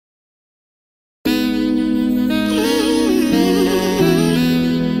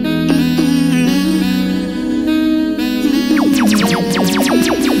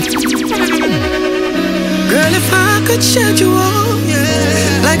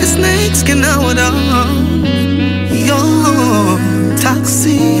like a snake skin out on. You're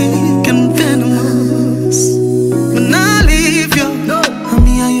toxic and venomous, but I leave you. I'm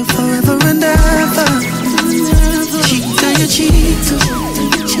me and you forever and ever. Cheat and you cheat.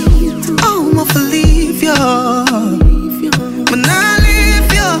 Oh, I'm off to leave you. But I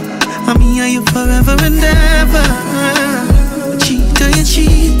leave you. I'm me and you forever and ever. Cheat and you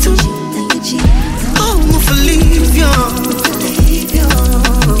cheat. Oh, I'm off to leave you.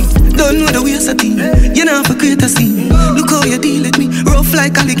 Don't know the ways I think. You know for create a scene. Look how you deal with me, rough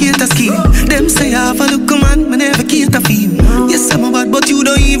like alligator skin. Them say I have a look man, me never cater for him. Yes, I'm a bad, but you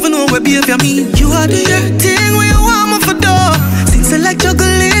don't even know what behavior mean. You are the thing where you want me for door. Since I like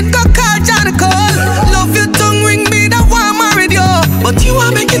juggling, got call John a call. Love your tongue ring me, that one married you. But you are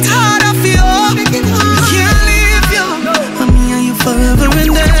make it harder for you. Can't leave you. I'm me and you forever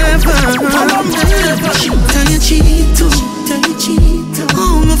and ever. Cheat and you cheat too.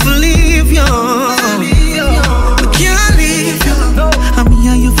 Oh, I'm to leave you. I can't leave you. I'm me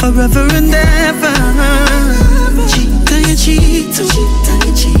and you forever and ever. Cheat and you cheat.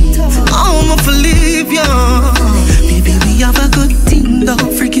 Oh, I'm to leave you. Baby, we have a good thing,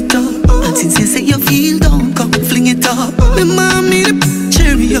 don't freak it up. And since you say you feel down, come fling it up. Me mom need a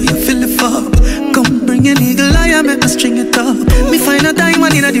cherry, how you fill it up. Come bring an eagle eye, make me string it up. Me find a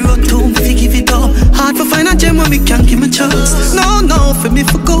diamond in the road too, me give it up. Hard for find a gem when me can't give me trust. No, for me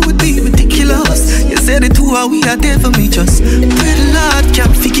for go with me ridiculous. You said the two are we are there for me, just pray the Lord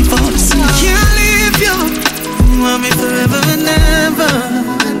can't forgive us. Can't leave you. You want me forever and ever.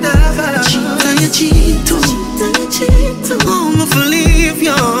 Cheat and you cheat too. Oh, I'm to leave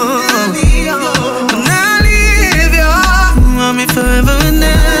you. And I leave you. You want me forever and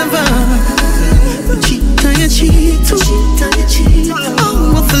ever. Cheat and you cheat too.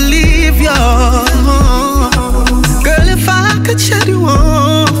 Oh, I'm to leave you. Girl, if I could shed you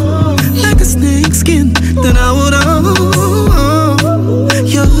on like a snake skin, then I would own.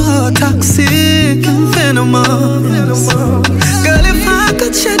 You're toxic and venomous. Girl, if I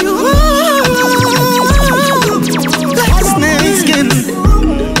could shed you on like a snake skin,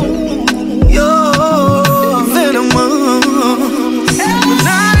 you're venomous. When I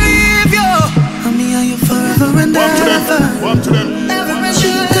leave you, I'm me and you forever and ever. Walk to them.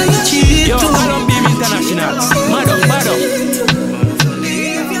 Cheat and you cheat. Yo, Calum International. Mad up.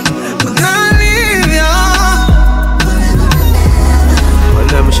 When I leave you, Well,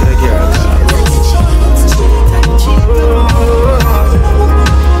 them should have carried.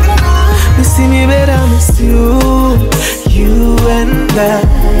 you see me better, miss you and I.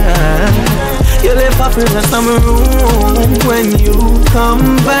 You left off in the summer room when you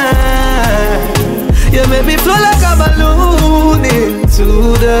come back. You made me flow like a balloon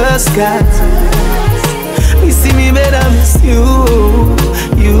into the sky. You see me better, miss you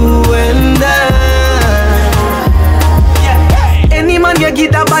and I. Any man you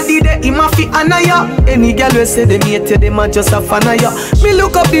get a body there, he ma fi honor ya. Any girl we say them hate you, them a just a fan of ya. Me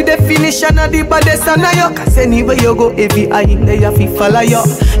look up the definition of the baddest on ya. Cause anywhere you go, every eye in there you fi follow ya.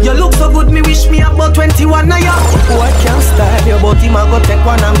 You look so good, me wish me about 21 of ya. Oh, I can't style you, but him a go take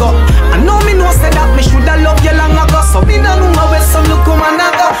one and go. I know me no say that me shoulda love you long ago. So me no know where some look come and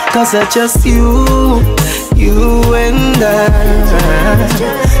go. Cause it's just you and I.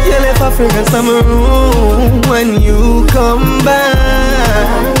 You left a fragrance in my room when you come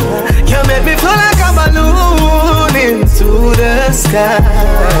back. You make me feel like a balloon into the sky.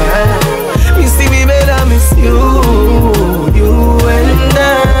 You see me better, miss you and I.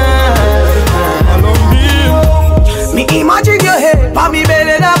 Me imagine your head, pa me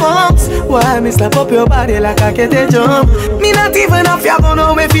belly the bumps. Why me slap up your body like I get a jump? Me not even a fear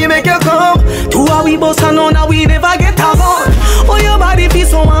gonna if you make you come. Two hours we both and now we never get a gun. Oh, your body feel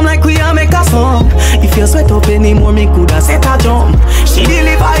so warm like we a make a song. If you sweat up anymore, me coulda set a jump. She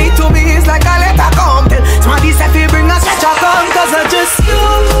deliver it to me, it's like a letter come. Tell somebody say fi bring a stretch a come. Cause I just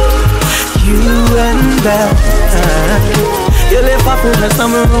you and I. You left up in the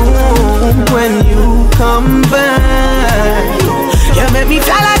summer room when you come back. You make me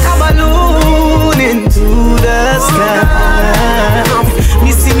fly like a balloon into the sky.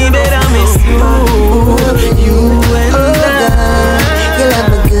 Me see me better, miss you and I. You love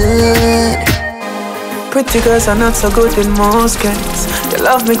me good. Pretty girls are not so good in most cases. You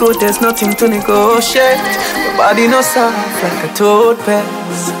love me good, there's nothing to negotiate. Your body no soft like a toad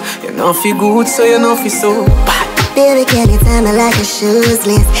pass. You know feel good, so you know feel so bad. Baby, can you tell me like a shoes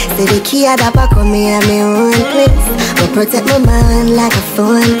list? Say the key at the back of me at my own place. But protect my mind like a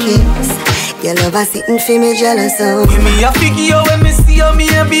phone kiss. Your love a sitting for me jealous of. Give me a figure when me see you, me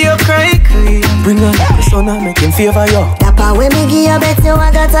and be a cry. Bring her the sun and make him favor you. Dapper when me give you bet you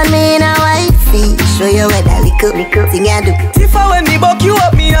I got on me in a wifey. Show you where that little thing I do. If I when me buck you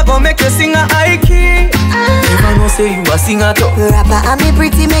up, me I gon' make you sing a high key. Never know say you a singer too. Rapper and me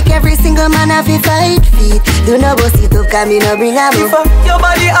pretty make every single man have 5 feet. Do no boss it up, cause me no bring a book. Your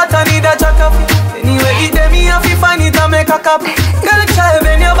body hot and need a jack of it. Anyway, it dem me have to find it and make a cup. Girl, try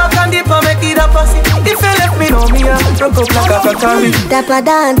bend your back and dip and make it a pussy. If you left me, know me, I broke up like a factory. Dapper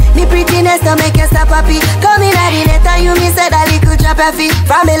Dan, me prettiness to make you stop happy. Come in at the net and you me said that little drop a fee.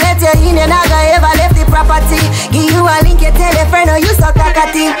 From me let you in and I go ever left the property. Give you a link, you tell a friend or you suck a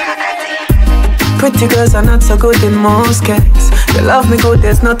catty. Pretty girls are not so good in most cases. You love me good,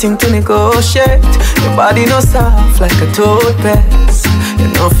 there's nothing to negotiate. Your body no soft like a toothpaste. You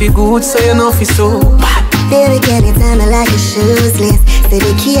know feel good, so you know feel so bad. Baby girl, you tie me like a shoes list. Say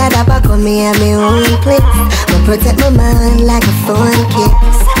the key at the back of me and my own place. But protect my mind like a phone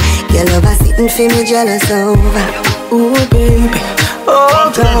kiss. Your love a sitting for me jealous over. Ooh baby, oh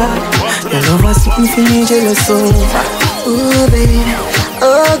God. Your love a sitting for me jealous over. Ooh baby,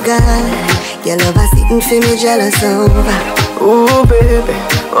 oh God. Your love a sitting for me jealous over. Ooh baby,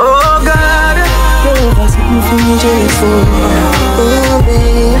 oh God. Your love a sitting for me jealous over. Ooh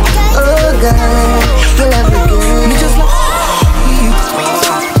baby, oh God. You love me good. Me just love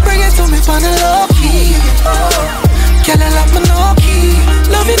bring it to me on the low key. Girl, I love me no key.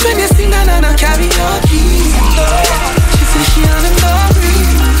 Love it when you sing and I karaoke. She says she on the glory.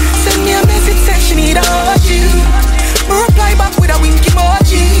 Send me a message, say she need a OG. Me reply back with a wink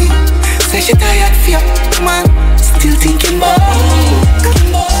emoji. Say she tired for you, man. Still thinking about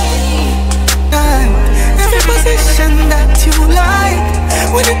every position that you like.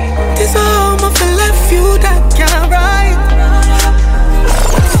 When it is home, I feel left you that can't ride.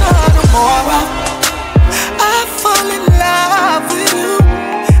 So tomorrow, I fall in love with you,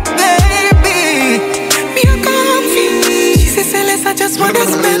 baby. Me a comfy. She said, Celeste, I just wanna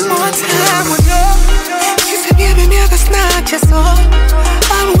spend more time with you. She said, baby, me a go snatch your soul.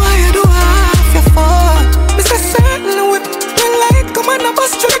 I'm why you do half your fault. Me say certain with the light, come on, I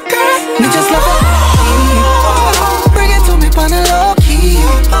bust through the curtain. Me just love it. Bring it to me on the low key.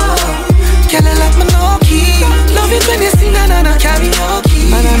 Girl, I love me no key. Love it when you sing and I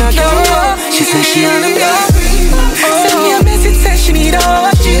karaoke. She says she on the glory. Send me a message, say she need a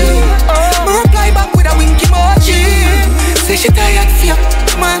OG. Me reply back with a wink emoji. Say she tired for you,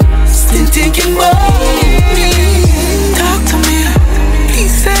 man. Still thinking about me. Talk to me. He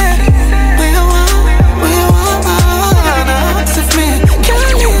said, where you want, ask of me. Can't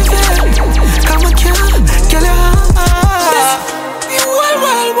leave it. Come on, get your heart. You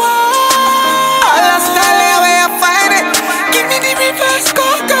wild. All the style where you find it. Give me the reverse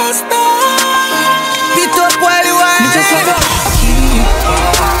caucus now. Beat up while you want. Me just love it.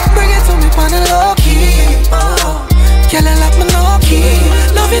 Bring it to me on the low key. Girl, I love me no key.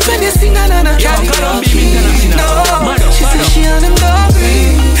 Love it when you sing and I karaoke. No, she said she on them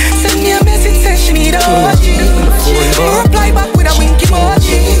glory. Send me a message, say she need a OG. Reply back with a wink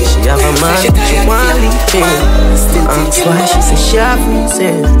emoji. She have a man, she want leave him. That's why she said she have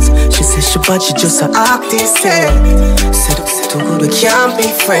reasons. She said she but she just a artist. Said too good we can't be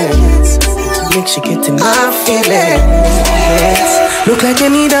friends. Make she get in my feelings. Look like you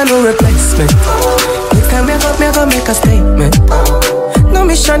need a no replacement. Next time me go make a statement. No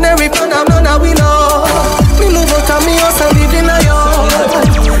missionary, but I'm not we know. Me move out of me house and live in a yard.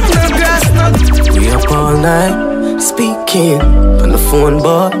 No grass, no. We up all night, speaking on the phone,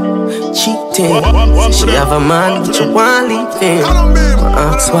 boy, cheating. She have a man, but you want leave him.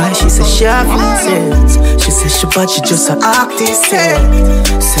 I asked why, she said she have reasons. She said she but she just a artist. Said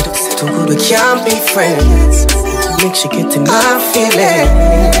too good we can't be friends. Make she get in my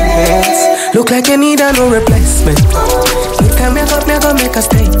feelings. Look like you need a no replacement. Next time me go make a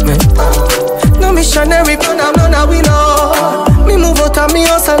statement. No missionary, but I'm not we know. Me move out of me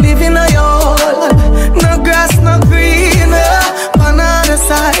house and live in a yard. No grass, no green, on the other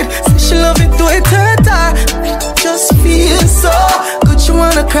side. Say she love it to it hurt her. Just feel so good, she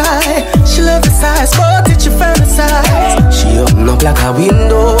wanna cry. She love the size, but it you fantasize. She open up like a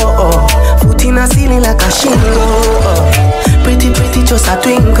window, foot in a ceiling like a shingle. Pretty, just a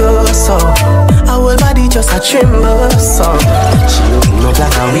twinkle, so her whole body just a tremble, so she open up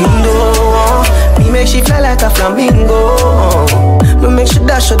like a window. Me make she fly like a flamingo. Me make she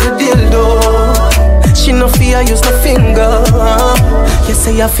dash out the dildo. She no fear, use no finger. You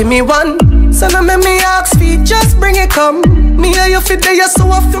say you feel me one, so now make me ask feet, just bring it come. Me and you fit there, you so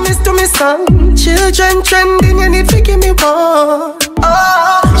off to me song. Children trending, you need to give me one.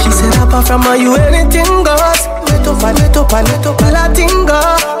 Oh, she said apart from you, anything goes. Let up, Latin go.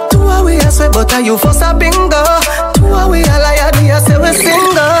 Two away, I swear, but are you for a bingo? Two away, I lie, I say we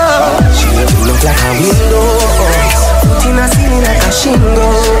single. She look like a window, foot in a ceiling like a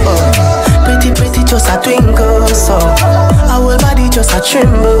shingle. Pretty, just a twinkle, so her whole body just a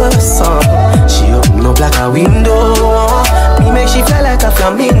tremble, so she open up like a window. Me make she fly like a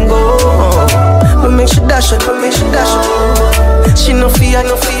flamingo. Me make she dash it, She no fear,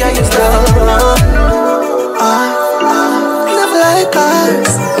 you girl. Never like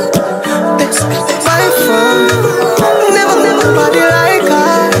us. This my fun. Never body like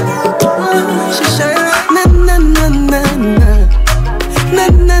her. She shine na.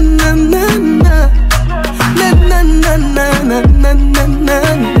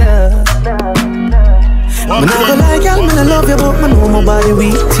 I'm not gonna lie, girl, I love you, but I know my body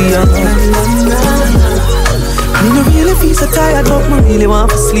weak to you. I don't really feel so tired, but I really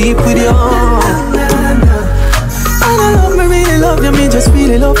want to sleep with you. And I love me, really love you, me just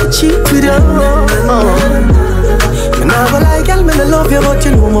really love to cheat with you. I'm not gonna lie, girl, I love you, but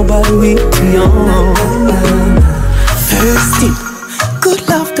you know my body weak to you. First thing, good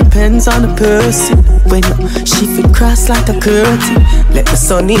love depends on the person. When she fit cross like a curtain, let the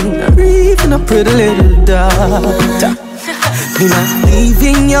sun in, or even a pretty little daughter. Me not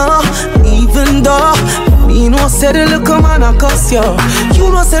leaving you, even though me no say the look man I cuss you. You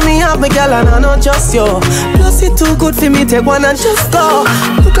know say me have me girl and I not just you. Plus it too good for me take one and just go.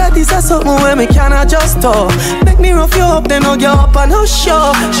 Look like this is something where me can adjust to. Make me rough you up, then hug you up and I'll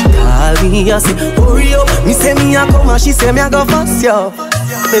show. She call me and say hurry up. Me say me a come and she say me a go fast you.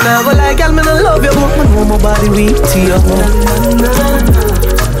 Then I go like girl me no love you, but me know my body weak to you.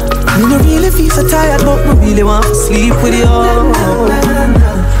 Me no really feel so tired, but me really want to sleep with you.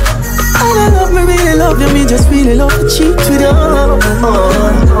 And I love me, really love you, me just really love to cheat with you.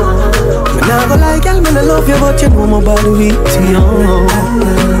 Me nah go like girl, me no love you, but you know my body weak to you.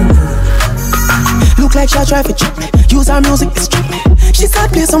 Look like she try to trip me, use her music to strip me. She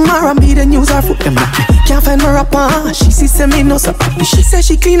start play some R&B, then use her foot them knock me. Can't find her rapper, she see say me no so happy. She say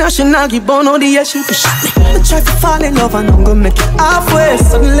she clean and she not give bone all the year she be shot me. I try to fall in love and I'm gonna make it halfway.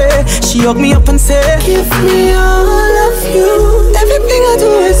 Suddenly, she hug me up and say, give me all of you. Everything I do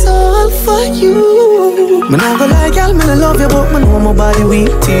is all for you. Me nah go like girl, me no love you, but me know my body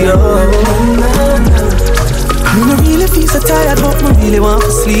weak to you. Me no really feel so tired, but me really want to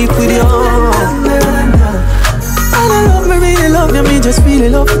sleep with you. And I love me, really love you, me just really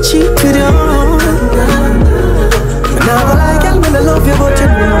love to cheat with you. Me nah go like girl, me no love you, but you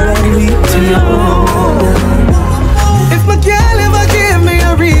know my body weak to you. If my girl ever gave me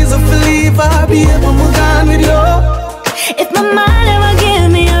a reason to leave, I'll be able to gone with you. If my mind ever gave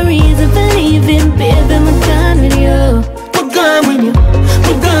me a reason for leaving, baby, I'm gone with you. We're gone with you,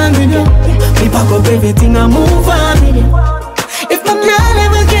 we're gone with you. We pack up everything and move on with you. If my girl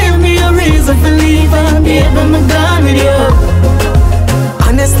ever gave me a reason for leaving, baby, I'm gone with you.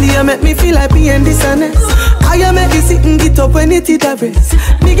 Honestly, you make me feel like being dishonest. How you make me sit and get up when it hit a breast.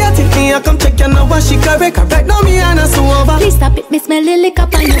 Me get it, me I come check you know what she correct. Right now me and so over. Please stop it, me smell the liquor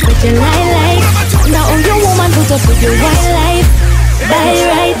on you with your light. Now all your woman put up with your wildlife. By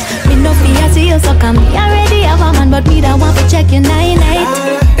right, me no fear to you, so come me already have a man, but me don't want to check your night.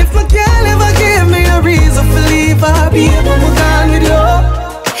 If my girl ever gave me a reason for leave, I'll be able to gone with you.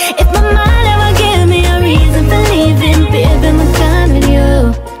 If my mind ever gave me a reason for leaving, baby, I'm gone with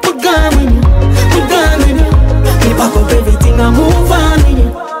you. We're gone with you, we're gone with you. We pack up everything and move on with you.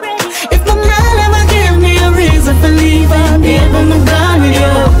 If my girl ever gave me a reason for leaving, baby, I'm gone with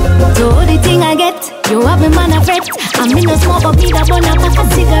you. So the thing I get, you have me man a fret. I'm in no smoke but me that bun up a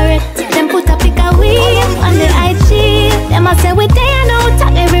cigarette. Them put a pick a weed on the IG. Them a say we there now,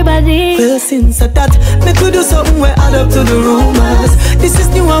 tag everybody. Well, since that, me could do something where add up to the rumors. This is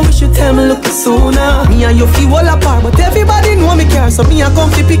new and we should tell me look sooner. Me and you feel all apart, but everybody know me care. So me I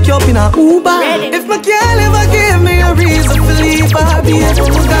come to pick you up in a Uber. Ready. If my girl ever gave me a reason to leave, I'll be able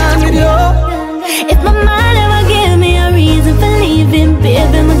to gone with you. If my mind ever gave me a reason for leaving, baby,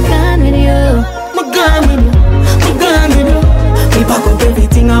 I'm gone with you. I'm gone with you, I'm gone with you. We pack up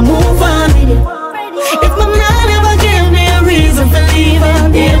everything and move on with you. If my man ever gave me a reason for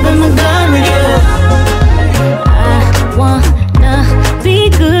leaving, baby, I'm gone with you. I wanna be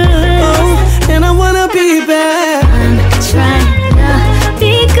good, oh, and I wanna be bad. I'm trying to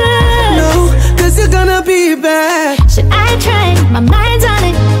be good. No, cause you're gonna be bad. Should I try? My mind's on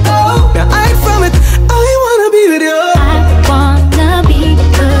it. Oh, now I from it, I wanna be with you. I wanna be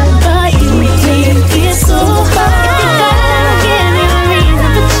good, but you make it so hard.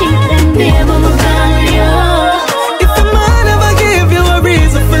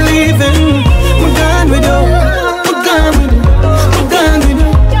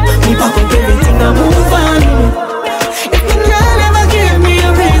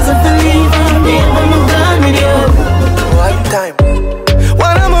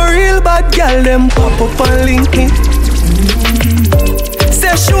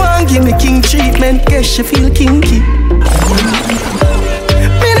 guess she feel kinky.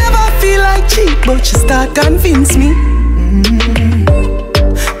 Me never feel like cheap, but she start convince me.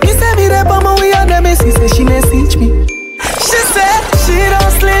 Me say me there on my way on the message, say she message me. She said she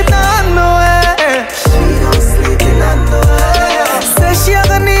don't sleep nowhere. She don't sleep nowhere. Say she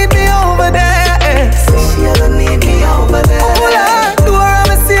ever need me over there. Say she ever need me over there. Pull her door and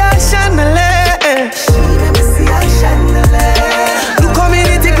me see her chandelier. She let me see her chandelier. Look how me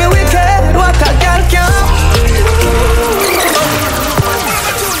take me wicked, what a girl can.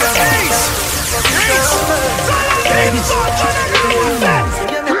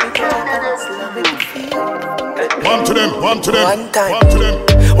 One to them, one to them, one time. One to them.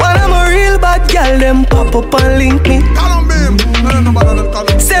 When I'm a real bad girl, them pop up and link me. Calum, babe.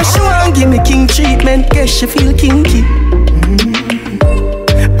 Say she want give me king treatment, guess she feel kinky.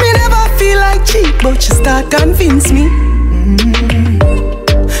 Me never feel like cheap, but she start convince me.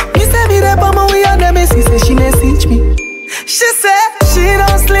 Me say me there on my way on the message, say she message me. She said she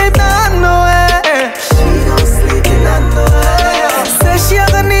don't sleep nowhere. She don't sleep nowhere. Say she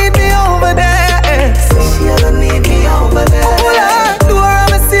ever need me over there. Say she ever need me over there. Pull her door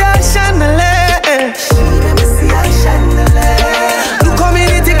and me see her chandelier. She let me see her chandelier. Look how me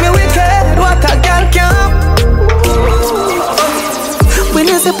take me wicked, what a girl can. When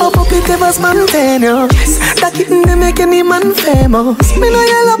you say pop up, it ever spontaneous. That kitten they make any man famous. Me know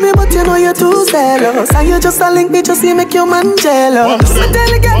you love me, but you know you're too zealous. And you just a link me, just you make your man jealous. Me tell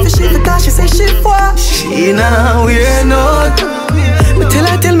the girl to shit because she say she for. She now wear no. Me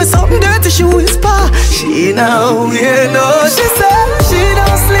tell me something dirty, she whisper. She now wear no. She said she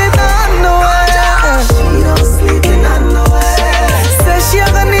don't sleep nowhere. She don't sleep nowhere. Say she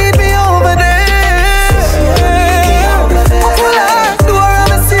ever need me over there. Pull her door and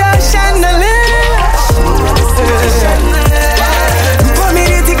me see her chandelier.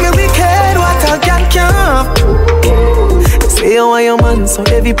 Say you want your man, so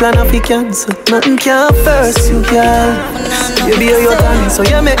every plan of you cancel. Nothing can first you, girl. You be your time, so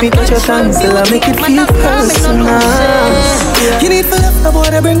you make me touch your cancel. I make it feel personal. You need for left, the boy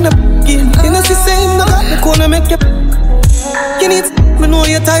to bring the in. You know she saying no got the corner make you. You need, me know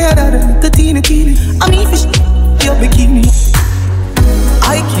you're tired of the teeny. I mean fish, your bikini.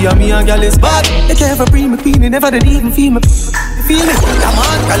 I care me and girl is bad. You care for bring me queen, you never did even feel me. You feel me? Come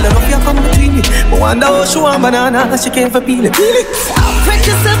on, girl, enough you come between me. But wonder how she want banana, she care for peel it. Protect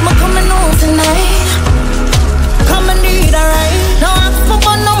yourself, me coming home tonight. Come and need a ride. No ask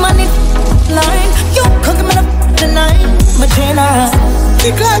for no money line. You can't give me the tonight. My trainer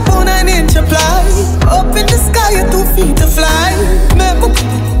thick like bone and inch apply. Up in the sky, you're 2 feet to fly. Make me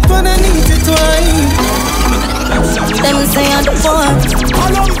when I need it twice. Them say I'm the boy,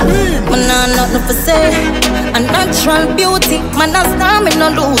 man, I'm not nothing for say. A natural beauty, man, that's not me no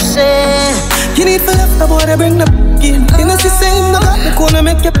lose it. You need for left, the boy to bring the in. You know she saying no got the corner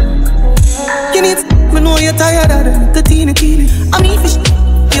make you. You need, me know you're tired of the teeny. I mean fish,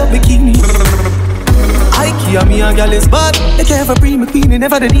 your bikini. I care me and girl is bad. You care for bring me queen, you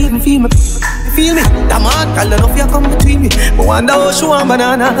never did even feel me. You feel me? That man, girl, enough you come between me. But wonder how she want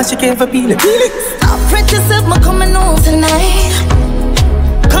banana, she care for peel it. Protect yourself, me coming home tonight.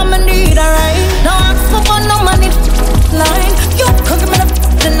 Come and need a ride. No ask for no money line. You can't give me the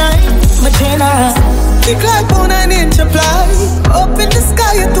tonight. My trainer thick like bone and inch apply. Up in the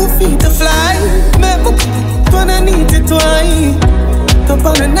sky, you're 2 feet to fly. Make me when I need it twice. Up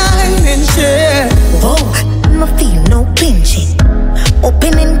on the 9-inch, yeah. Whoa, I feel no pinching.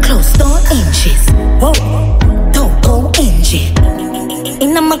 Open and close, don't inches. Whoa, don't go inch.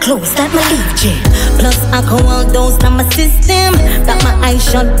 In my clothes, that my legion. Plus alcohol dose on my system. Got my eyes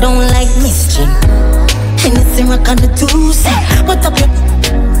shut down like mischief. Hennessy rock on the juice. What up your?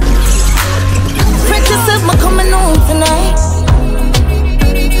 Break yourself, me coming home tonight.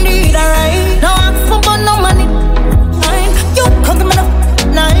 Need a ride. No ask for no money line. You can't give me the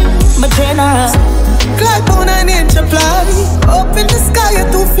line. My trainer like bone and inch apply. Up in the sky,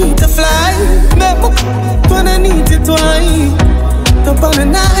 you're 2 feet to fly. Make me when I need it twice. Up on the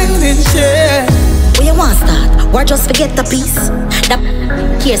 9-inch, yeah. Where you want start? Or just forget the piece? That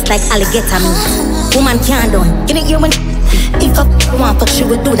case like alligator meat. Woman can't done. You know you when if I want fuck, she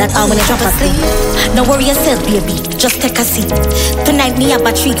would do that all when you drop asleep. Don't worry yourself, baby. Just take a seat. Tonight me have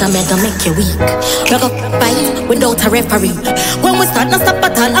a treat I'm gonna make you weak. Rock up fight without a referee. When we start, not stop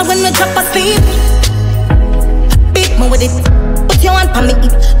at all. And when we drop asleep, beat me with it. Put your hand on me,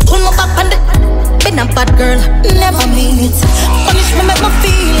 pull me back on the. Been a bad girl, never mean it. Punish me, make me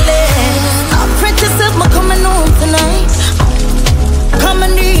feel it. I pray to yourself, me coming home tonight. Come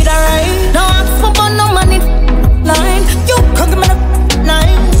and need a ride. No ask for no money line. You can't give me the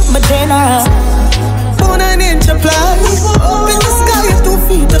line. My trainer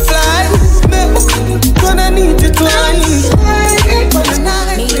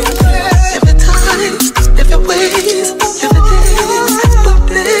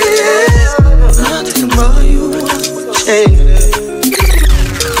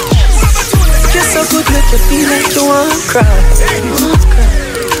make you feel like you want to cry.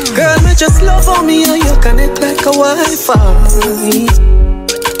 Girl, me just love on me and you connect like a Wi-Fi.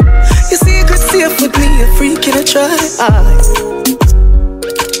 Your secret safe with me, a freak in a try.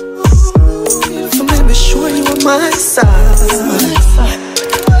 For me, be sure you on my side.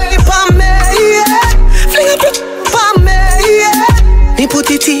 If I'm me, yeah. Fling up your palm, yeah. Me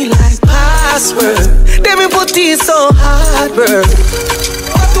put it in like password. Then me put it so hard, bro.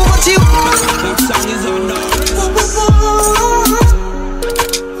 What do what you want?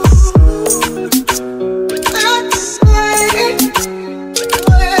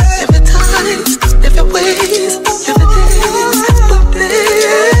 Every time, every ways, every days,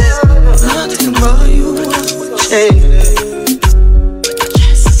 nothing but you change.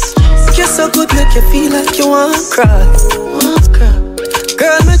 You're so good, make you feel like you want to cry.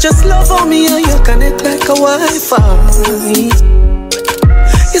 Girl, me just love on me and you connect like a Wi-Fi.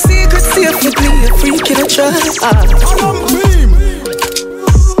 Your secret safe with me, a freak in a try.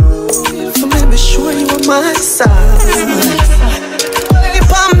 For me, be sure you on my side.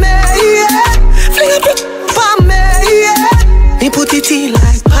 If I'm me, yeah. Fling up your palm, yeah. Me put it in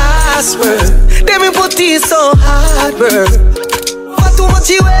like password. Then me put it so hard, bro. What too much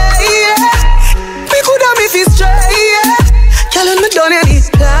you weigh, yeah. Me could have me feel straight, yeah. Calum, me done any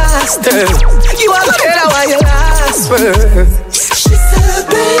plaster. You are the better while you last word. She said,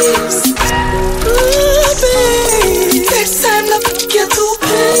 babes, babe, next time I get too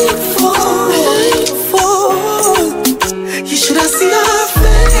painful. You should have seen her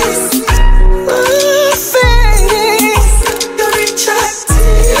face. Her face. Your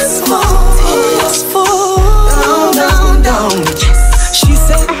tears fall. Down. She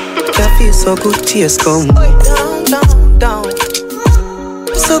said, that feels so good, tears come. Down.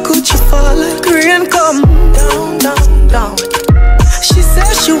 So good you fall like rain come. Down. She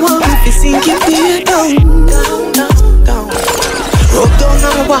said she want me to sink it way down. Rub down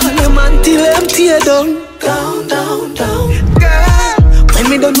her wall, them until them tear down. Girl, when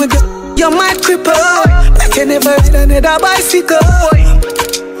me done with you might cripple. But you never ride another bicycle.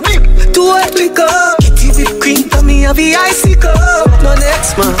 Too hot liquor. Kitty with cream for me have the icicle. No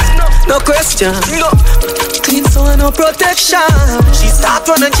next man, no question. Clean so no protection. She start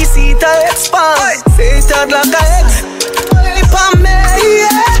running, she see it expand. Say it out like a ex. If I'm me,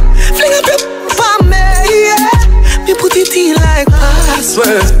 yeah. Fling up your palm, yeah. Me put it in like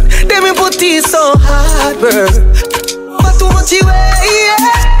password. Then me put it so hard, bro. But too much you weigh, yeah.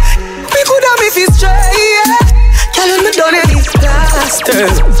 Me could have me feel straight, yeah. Calum, me done any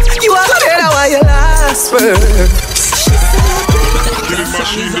plaster. You are the better while you last word.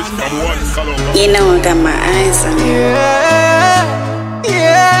 You know I got my eyes on you.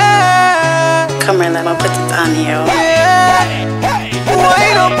 Yeah. Come here, let me put it on you. Yeah.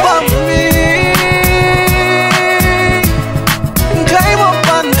 Wind up on me. Climb up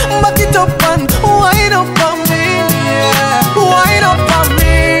and back it up and wind up on me. Yeah. Wind up on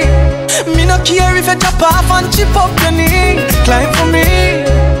me. Me no care if you chop off and chip up your knee. Climb for me.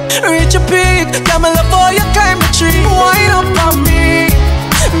 Reach your peak. Got me love for you climb the tree. Wind up on me.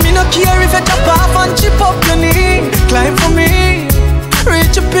 Me no care if you chop off and chip up your knee. Climb for me.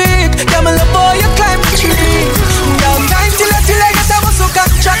 Reach your peak. Got me love for you climb the tree. Girl, climb till I get a muscle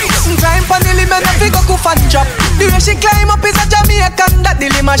contract. Climb on the limit and figure goof and drop. The way she climb up is a Jamaican. That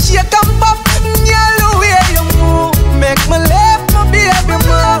the limit shake and pop. Girl, the way you move make me left my baby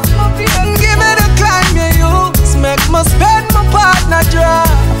move. Give me the climb you use. Make me spend my partner draw.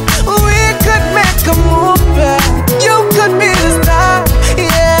 We could make a move, you could be the star,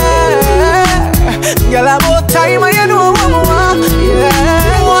 yeah. Girl, about time and you know what I want,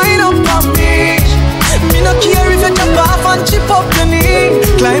 yeah. Wind up on me. Me no care if you jump off and chip up your knee.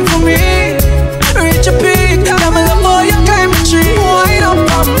 Climb for me. Reach your peak. Got me love for you climb the tree. Wind up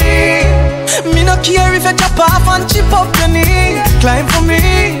on me. Me no care if you jump off and chip up your knee. Climb for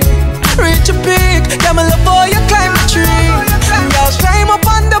me. Reach your peak. Got me love for you climb the tree. Girl, climb up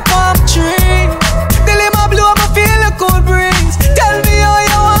on the palm tree. The lima blow up, I feel the cool breeze. Tell me how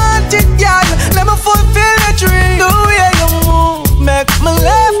you want it, girl. Let me fulfill the dream. The way you move make me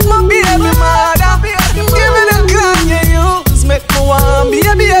left my baby mother. Give me the climb you use. Make me want be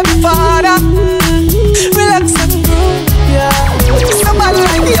a baby father. Relax and groove, yeah. Somebody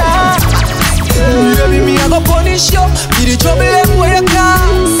like yeah. Baby, me I go punish you. Be the trouble where you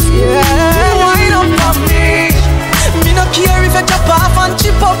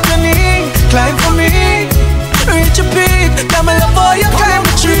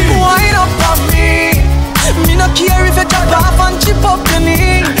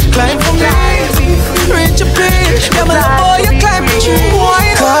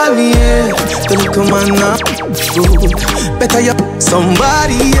little man now good. Better you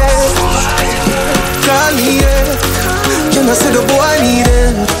somebody else. Call me, yeah. You know say the boy need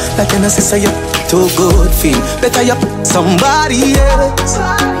help. Like you know say you too good feel. Better you somebody else.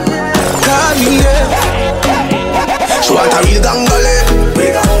 Call me, yeah. She want a real gangale.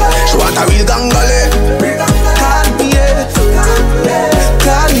 She want a real gangale. Call me, yeah.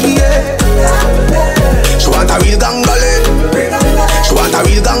 Call me, yeah. She want a real gangale. She want a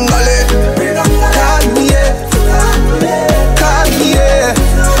real gangale. Call me, yeah. Call me, yeah.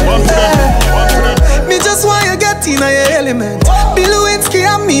 Me just want you get in your element. Bill Lewinsky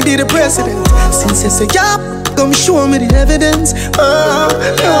and me be the president. Since you say yeah, come show me the evidence.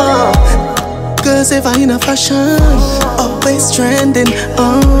 Cause if I in a fashion, always trending.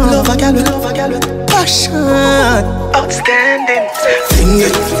 Love a gal with passion, outstanding. Fling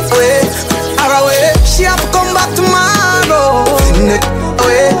it away, away. She have to come back tomorrow. Fling it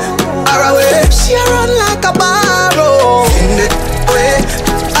away, away. She run like a barrow. Fling it away,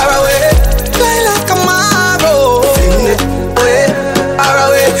 away. Fly like a marrow. Fling it away,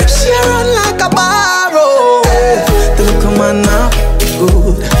 away. She run like a barrow. The little man now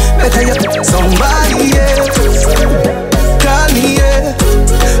good. Better you somebody else. Call me, yeah.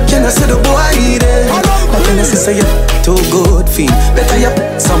 Can I say the boy need it? Like can I say you too good feel. Better you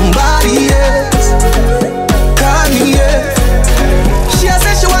somebody else. Call me, yeah. She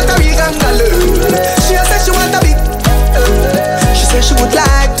said she want a big angle. She said she want a big. She said she would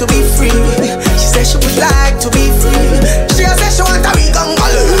like to be free. She said she would like to be free. She said she want a big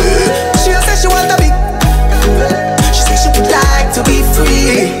angle. She said she want a big. She said she would like to be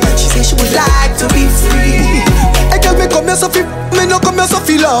free. She said she would like to be free. I tell me come here so feel, me no come here so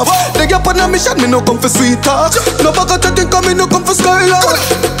feel love. They get on a mission, me no come for sweet talk. No bag of chatting, come me no come for skylark.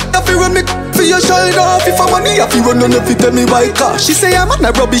 If you run me for your shoulder, if I money, if you run on if you tell me why car. She say I'm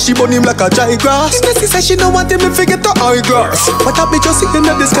not rubbish, she burn him like a dry grass. She say she don't want him to forget the high grass. But I be just sitting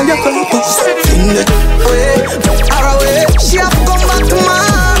in the sky, I purpose. Fling it away, away. She have to come back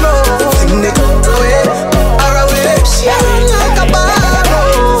tomorrow. Fling it away, away. She run like a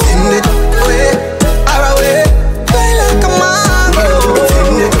barrow. Fling it away, away. Fly like a marrow.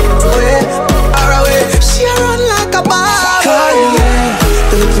 Fling it away, away. She run like a barrow. Call me,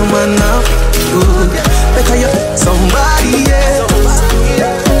 the little man now good. Better you somebody else.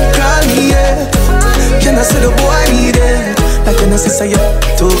 Call me, yeah. Can I say the boy need it? Like can I say you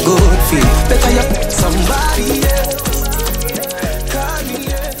too good feel.